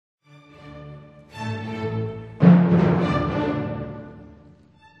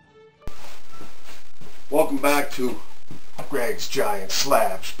welcome back to Greg's Giant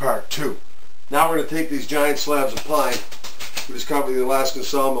Slabs Part 2. Now we're going to take these giant slabs of pine. We discovered the Alaskan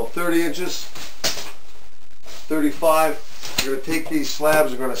Sawmill 30 inches, 35. We're going to take these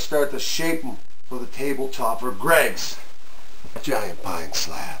slabs and we're going to start to shape them for the tabletop for Greg's Giant Pine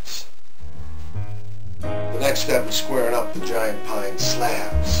Slabs. The next step is squaring up the giant pine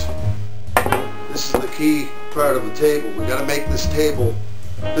slabs. This is the key part of the table. We've got to make this table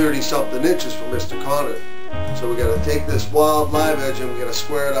 30-something inches for Mr. Connor. So we got to take this wild live edge and we got to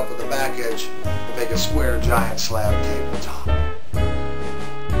square it up with the back edge to make a square giant slab tabletop.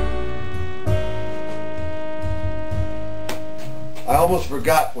 I almost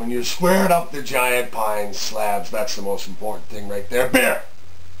forgot, when you're squaring up the giant pine slabs, that's the most important thing right there. Bear!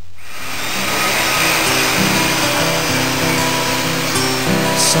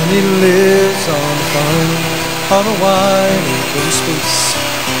 Sonny lives on a farm on a wide open space.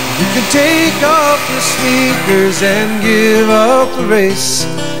 You can take off your sneakers and give up the race.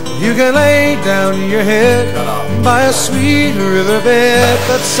 You can lay down your head by a sweet riverbed.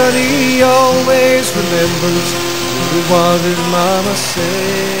 But Sonny always remembers what it was his mama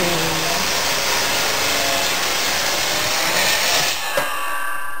said.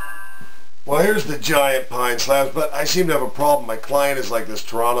 Well, here's the giant pine slabs, but I seem to have a problem. My client is like this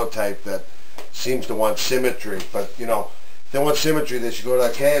Toronto type that seems to want symmetry, but you know, if they want symmetry, they should go to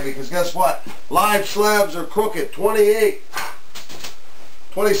IKEA, because guess what? Live slabs are crooked. 28,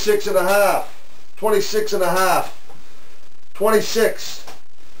 26 and a half, 26 and a half, 26,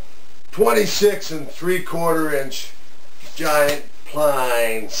 26 and 3/4 inch giant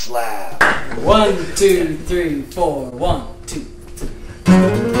pine slab. 1, 2, 3, 4, 1, 2, 3.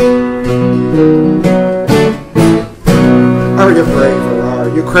 Are you brave or are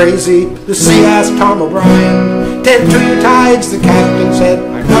you crazy? The sea asked Tom O'Brien. Tend to your tides, the captain said,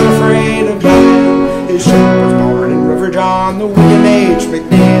 I'm not afraid of dying. His ship was born in River John, the William H.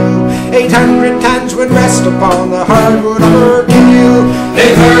 McNeil. 800 tons would rest upon the hardwood of her keel.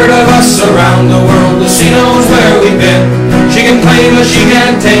 They've heard of us around the world, the sea knows where we've been. She can claim us, she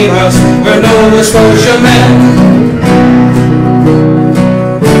can't tame us, we're Nova Scotia men.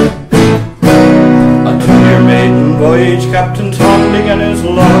 Voyage Captain Tom began his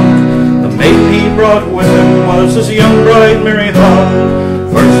log. The maid he brought with him was his young bride Mary Hall.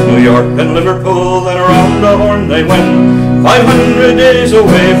 First New York, then Liverpool, then around the Horn they went. 500 days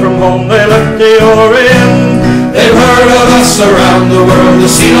away from home they left the Orient. They've heard of us around the world, the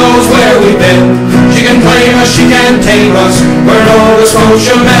sea knows where we've been. She can claim us, she can't tame us, we're Nova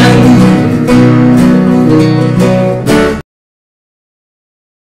Scotia men.